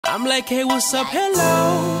I'm like, hey, what's up,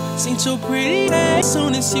 hello. Seen your pretty face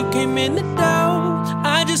soon as you came in the door.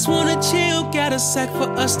 I just wanna chill, got a sack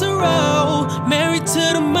for us to roll. Married to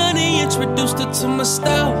the money, introduced her to my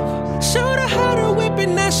stove. Showed her how to whip it,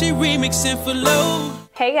 now she remixing for low.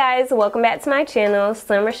 Hey guys, welcome back to my channel.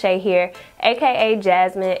 Slim Reshae here, aka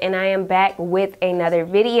Jasmine, and I am back with another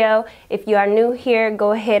video. If you are new here,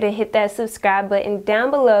 go ahead and hit that subscribe button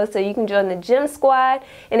down below so you can join the gym squad.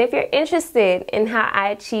 And if you're interested in how I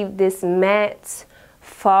achieve this matte,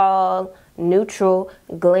 fall, neutral,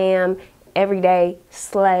 glam, everyday,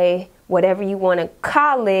 slay, whatever you want to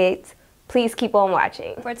call it, please keep on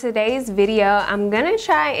watching. For today's video, I'm gonna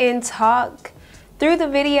try and talk through the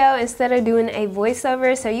video instead of doing a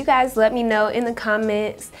voiceover. So you guys let me know in the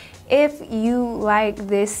comments if you like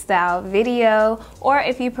this style video or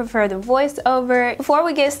if you prefer the voiceover. Before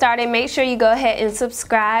we get started, make sure you go ahead and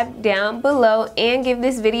subscribe down below and give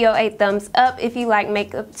this video a thumbs up if you like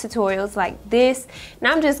makeup tutorials like this. And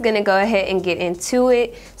I'm just gonna go ahead and get into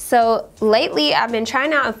it. So lately I've been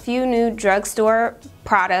trying out a few new drugstore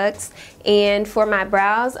products, and for my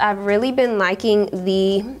brows I've really been liking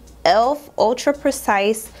the e.l.f. Ultra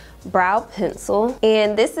Precise Brow Pencil,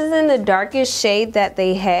 and this is in the darkest shade that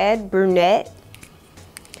they had, brunette.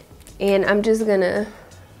 And I'm just gonna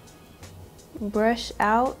brush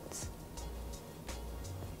out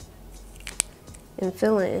and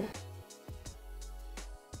fill in.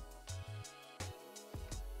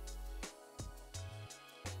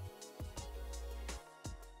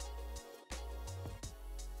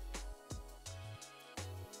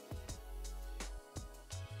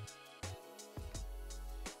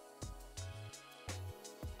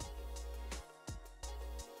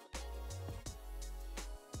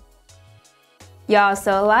 Y'all,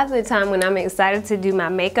 so a lot of the time when I'm excited to do my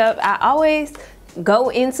makeup, I always go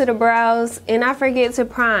into the brows and I forget to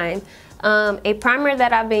prime. A primer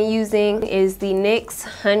that I've been using is the NYX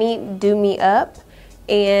Honey Do Me Up,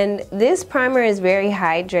 and this primer is very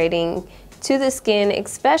hydrating to the skin,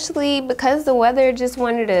 especially because the weather just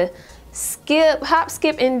wanted to hop,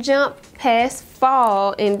 skip, and jump past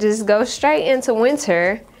fall and just go straight into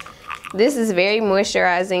winter. This is very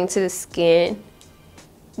moisturizing to the skin,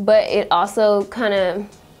 but it also kind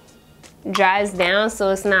of dries down so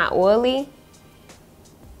it's not oily,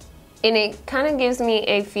 and it kind of gives me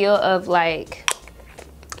a feel of like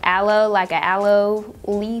aloe, like an aloe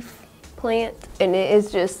leaf plant, and it is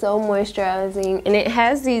just so moisturizing. And it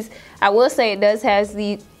has these, I will say it does has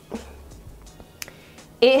the,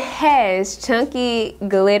 it has chunky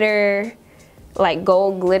glitter, like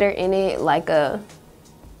gold glitter in it, like a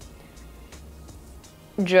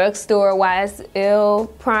drugstore YSL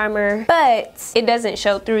primer, but it doesn't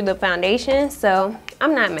show through the foundation, so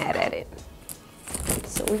I'm not mad at it.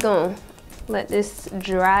 So we're gonna let this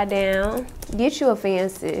dry down. Get you a fan,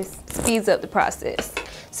 sis. Speeds up the process.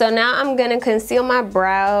 So now I'm gonna conceal my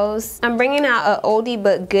brows. I'm bringing out an oldie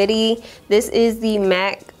but goodie. This is the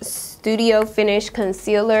MAC Studio Finish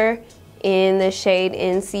Concealer in the shade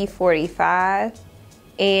NC45.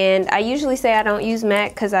 And I usually say I don't use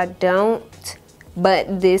MAC because I don't,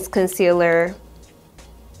 but this concealer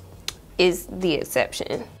is the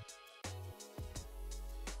exception.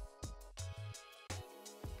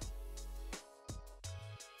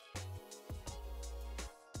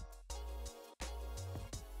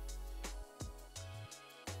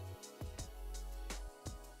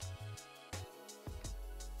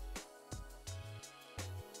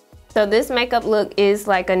 So this makeup look is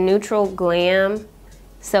like a neutral glam.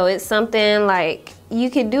 So it's something like you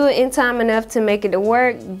can do it in time enough to make it to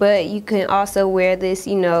work, but you can also wear this,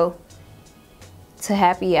 you know, to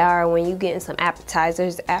happy hour when you getting some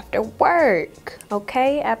appetizers after work.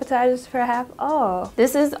 Okay, appetizers for half off.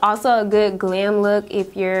 This is also a good glam look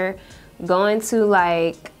if you're going to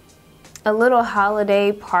like a little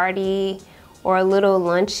holiday party or a little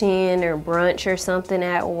luncheon or brunch or something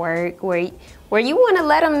at work where you want to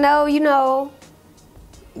let them know, you know,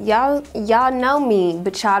 y'all know me,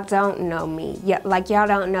 but y'all don't know me. Yeah, like y'all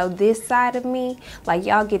don't know this side of me. Like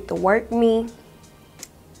y'all get to work me,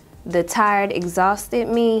 the tired, exhausted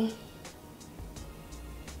me,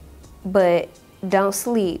 but don't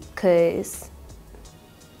sleep, cause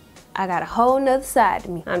I got a whole nother side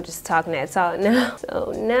of me. I'm just talking that talk now.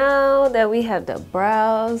 So now that we have the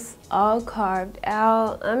brows all carved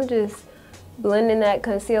out, I'm just blending that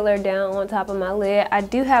concealer down on top of my lid. I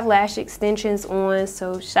do have lash extensions on,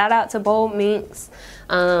 so shout out to Bold Minx.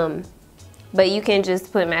 But you can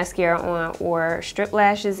just put mascara on or strip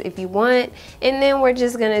lashes if you want. And then we're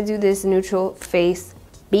just gonna do this neutral face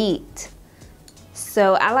beat.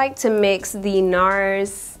 So I like to mix the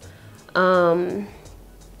NARS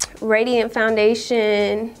Radiant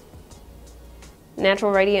Foundation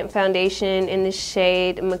Natural Radiant Foundation in the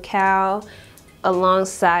shade Macao,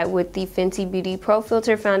 alongside with the Fenty Beauty Pro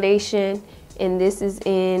Filter Foundation, and this is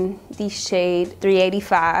in the shade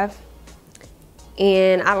 385.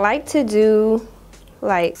 And I like to do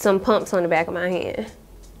like some pumps on the back of my hand.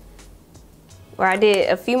 Or I did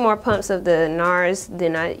a few more pumps of the NARS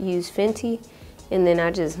than I used Fenty, and then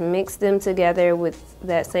I just mixed them together with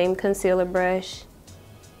that same concealer brush,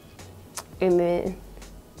 and then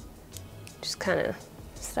just kind of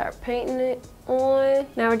start painting it on.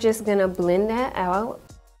 Now we're just gonna blend that out.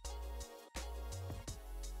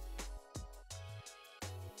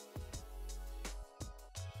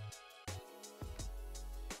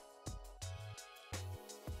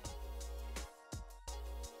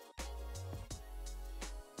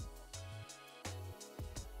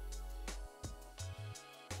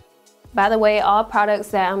 By the way, all products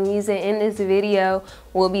that I'm using in this video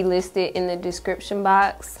will be listed in the description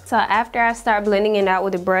box. So after I start blending it out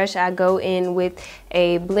with a brush, I go in with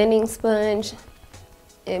a blending sponge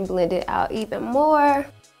and blend it out even more.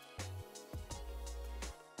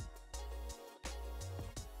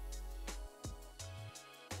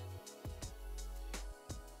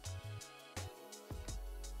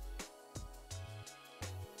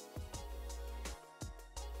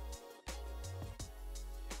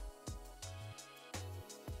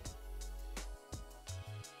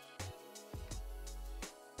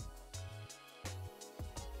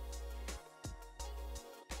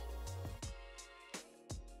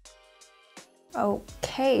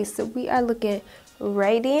 Okay, so we are looking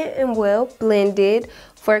radiant and well blended.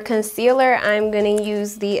 For concealer, I'm gonna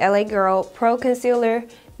use the LA Girl Pro Concealer.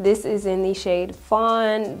 This is in the shade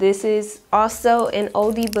Fawn. This is also an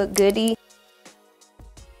oldie but goodie.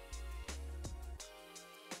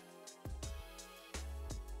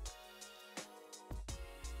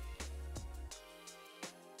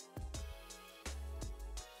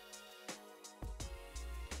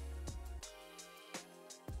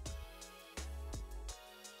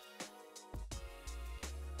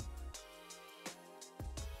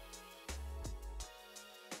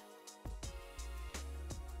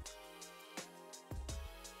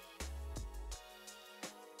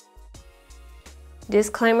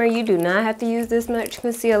 Disclaimer, you do not have to use this much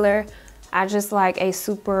concealer. I just like a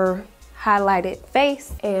super highlighted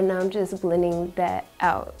face, and I'm just blending that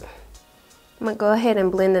out. I'm gonna go ahead and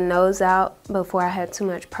blend the nose out before I have too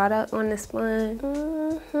much product on the sponge.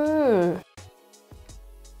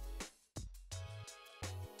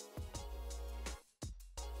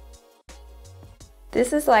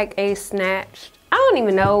 This is like a snatched, I don't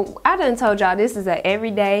even know, I done told y'all this is a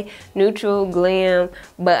everyday neutral glam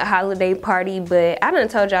but holiday party, but I done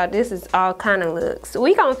told y'all this is all kind of looks.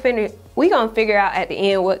 We gonna figure out at the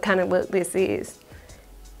end what kind of look this is,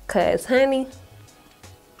 cause honey,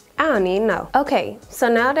 I don't even know. Okay, so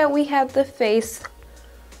now that we have the face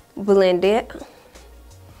blended,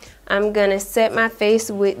 I'm gonna set my face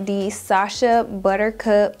with the Sacha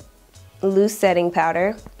Buttercup Loose Setting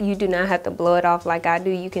Powder. You do not have to blow it off like I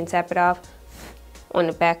do. You can tap it off on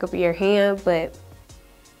the back of your hand, but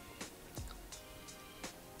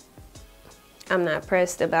I'm not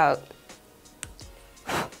pressed about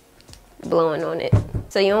blowing on it.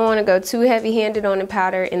 So you don't want to go too heavy-handed on the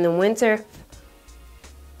powder in the winter,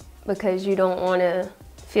 because you don't want to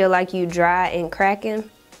feel like you dry and cracking.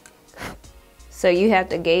 So you have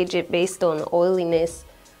to gauge it based on the oiliness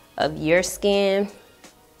of your skin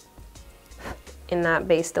and not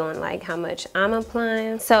based on like how much I'm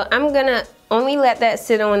applying. So I'm gonna only let that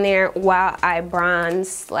sit on there while I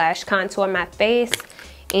bronze / contour my face.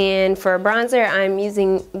 And for bronzer, I'm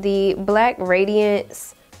using the Black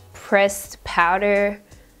Radiance Pressed Powder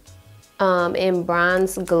in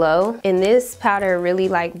Bronze Glow. And this powder really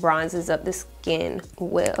like bronzes up the skin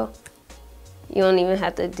well. You don't even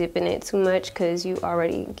have to dip in it too much because you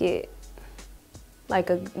already get like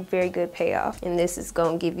a very good payoff. And this is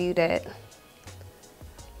gonna give you that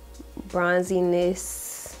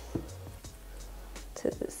bronziness to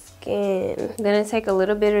the skin. I'm gonna take a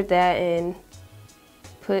little bit of that and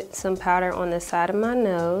put some powder on the side of my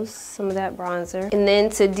nose, some of that bronzer. And then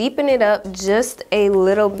to deepen it up just a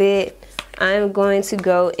little bit, I'm going to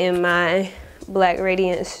go in my Black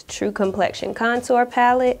Radiance True Complexion Contour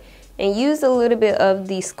Palette and use a little bit of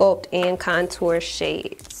the Sculpt and Contour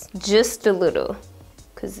shades. Just a little,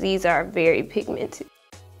 because these are very pigmented.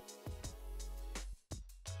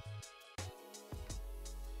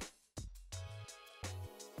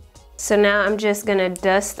 So now I'm just gonna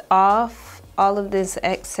dust off all of this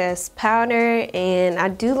excess powder, and I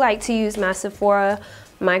do like to use my Sephora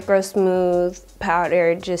Micro Smooth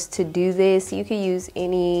powder just to do this. You could use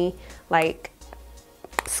any like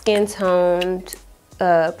skin toned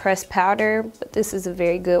pressed powder, but this is a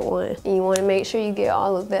very good one. And you want to make sure you get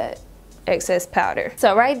all of that excess powder.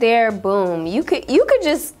 So right there, boom. You could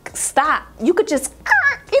just stop. You could just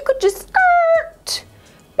beep,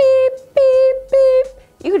 beep, beep.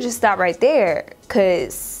 You could just stop right there,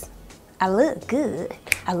 cause I look good.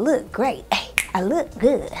 I look great. Hey, I look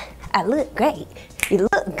good. I look great. You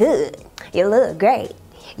look good. You look great.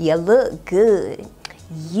 You look good.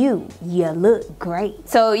 You look great.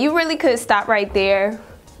 So you really could stop right there,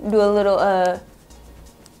 do a little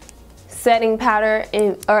setting powder,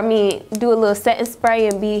 do a little setting spray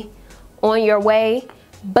and be on your way.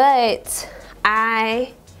 But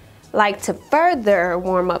I like to further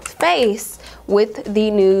warm up the face with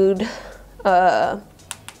the Nude.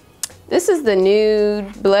 This is the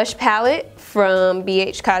Nude blush palette from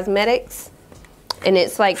BH Cosmetics, and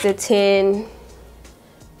it's like the 10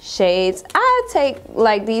 shades. I take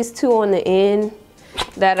like these two on the end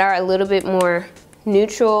that are a little bit more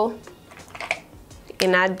neutral,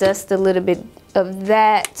 and I dust a little bit of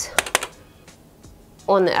that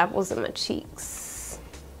on the apples of my cheeks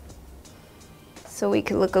so we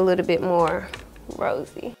can look a little bit more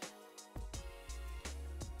rosy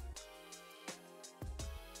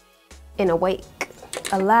and awake.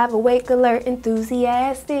 Alive, awake, alert,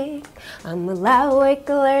 enthusiastic. I'm alive, awake,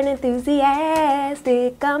 alert,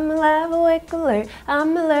 enthusiastic. I'm alive, awake, alert.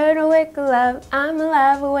 I'm alert, awake, alive. I'm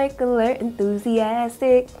alive, awake, alert,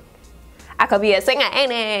 enthusiastic. I could be a singer,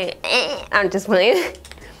 ain't it? I'm just playing.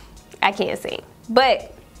 I can't sing.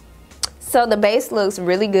 But, so the base looks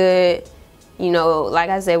really good. You know, like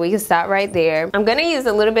I said, we can stop right there. I'm gonna use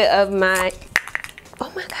a little bit of my,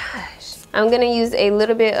 oh my gosh. I'm gonna use a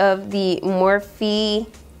little bit of the Morphe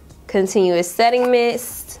Continuous Setting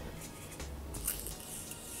Mist.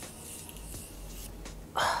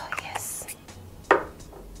 Oh, yes.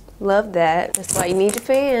 Love that. That's why you need your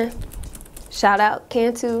fan. Shout out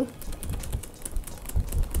Cantu.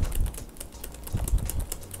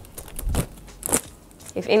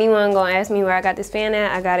 If anyone gonna ask me where I got this fan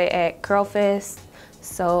at, I got it at Curlfest.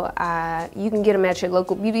 So you can get them at your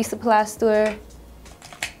local beauty supply store.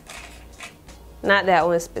 Not that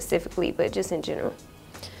one specifically, but just in general.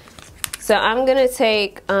 So I'm gonna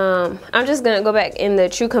take, I'm just gonna go back in the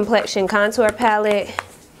True Complexion Contour Palette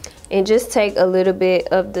and just take a little bit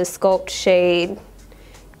of the Sculpt shade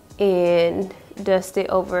and dust it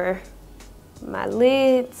over my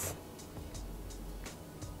lids.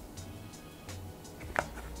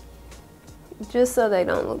 Just so they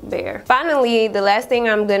don't look bare. Finally, the last thing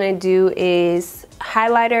I'm gonna do is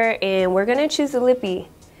highlighter, and we're gonna choose a lippy.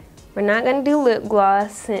 We're not gonna do lip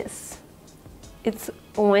gloss since it's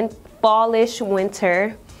fallish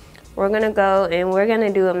winter. We're gonna go and we're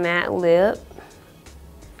gonna do a matte lip.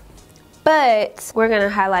 But we're gonna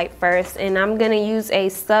highlight first, and I'm gonna use a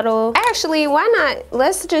subtle, actually, why not?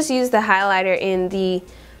 Let's just use the highlighter in the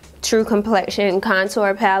True Complexion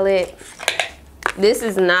Contour Palette. This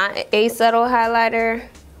is not a subtle highlighter,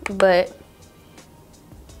 but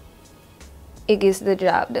it gets the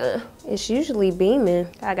job done. It's usually beaming.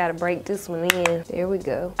 I gotta break this one in. There we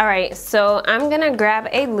go. All right, so I'm gonna grab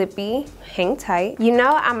a lippy. Hang tight. You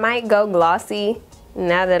know, I might go glossy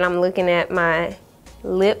now that I'm looking at my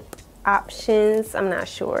lip options. I'm not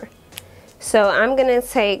sure. So I'm gonna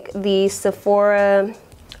take the Sephora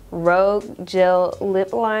Rogue Gel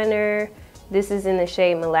Lip Liner. This is in the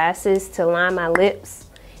shade Molasses to line my lips.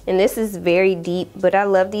 And this is very deep, but I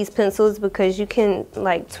love these pencils because you can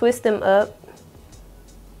like twist them up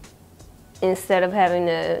instead of having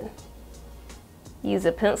to use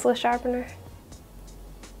a pencil sharpener.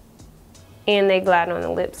 And they glide on the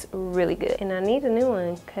lips really good. And I need a new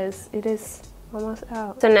one because it is almost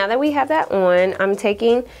out. So now that we have that on, I'm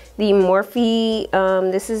taking the Morphe,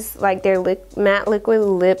 this is like their matte liquid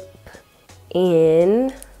lip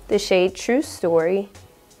in the shade True Story.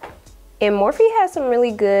 And Morphe has some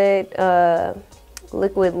really good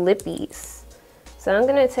liquid lippies. So I'm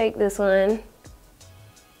gonna take this one.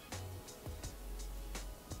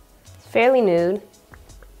 It's fairly nude.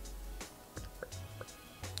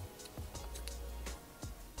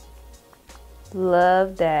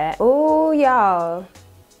 Love that. Oh, y'all.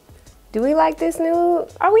 Do we like this nude?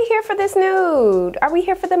 Are we here for this nude? Are we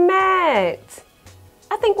here for the matte?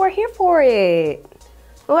 I think we're here for it.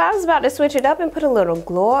 Well, I was about to switch it up and put a little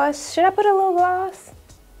gloss. Should I put a little gloss?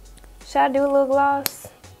 Should I do a little gloss?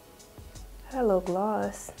 A little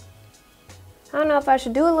gloss. I don't know if I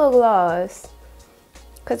should do a little gloss,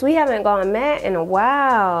 because we haven't gone matte in a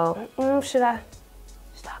while. Should I?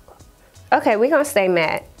 Okay, we're gonna stay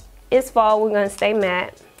matte. It's fall, we're gonna stay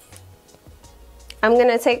matte. I'm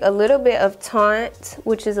gonna take a little bit of Taunt,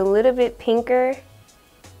 which is a little bit pinker.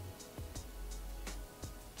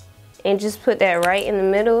 and just put that right in the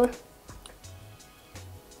middle.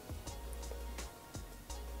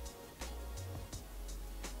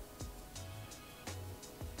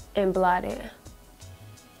 And blot it.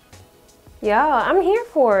 Y'all, I'm here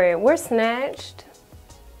for it. We're snatched.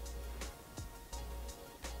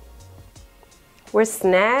 We're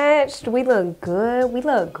snatched. We look good. We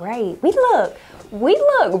look great. We look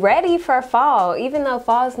ready for fall, even though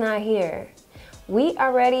fall's not here. We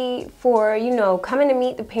are ready for, you know, coming to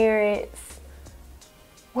meet the parents.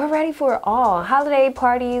 We're ready for it all. Holiday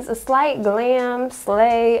parties, a slight glam,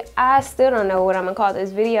 slay. I still don't know what I'm gonna call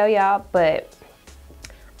this video, y'all, but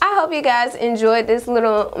I hope you guys enjoyed this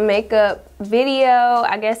little makeup video.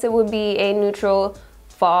 I guess it would be a neutral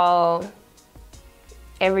fall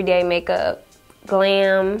everyday makeup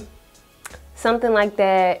glam, something like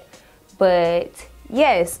that. But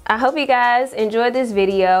yes, I hope you guys enjoyed this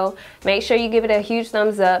video. Make sure you give it a huge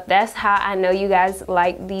thumbs up. That's how I know you guys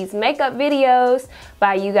like these makeup videos,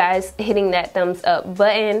 by you guys hitting that thumbs up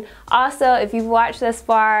button. Also, if you've watched thus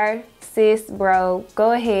far, sis, bro,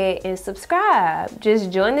 go ahead and subscribe.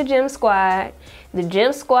 Just join the Gem Squad. The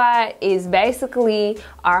Gem Squad is basically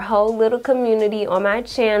our whole little community on my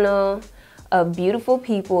channel of beautiful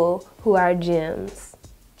people who are gems.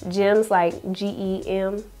 Gems like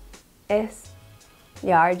Gems.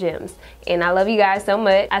 Y'all are gems. And I love you guys so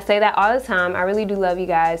much. I say that all the time. I really do love you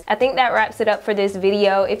guys. I think that wraps it up for this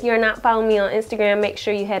video. If you're not following me on Instagram, make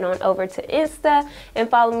sure you head on over to Insta and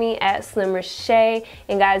follow me at Reshae.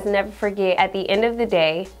 And guys, never forget, at the end of the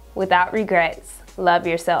day, without regrets, love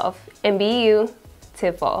yourself and be you,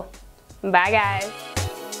 Tiffle. Bye guys.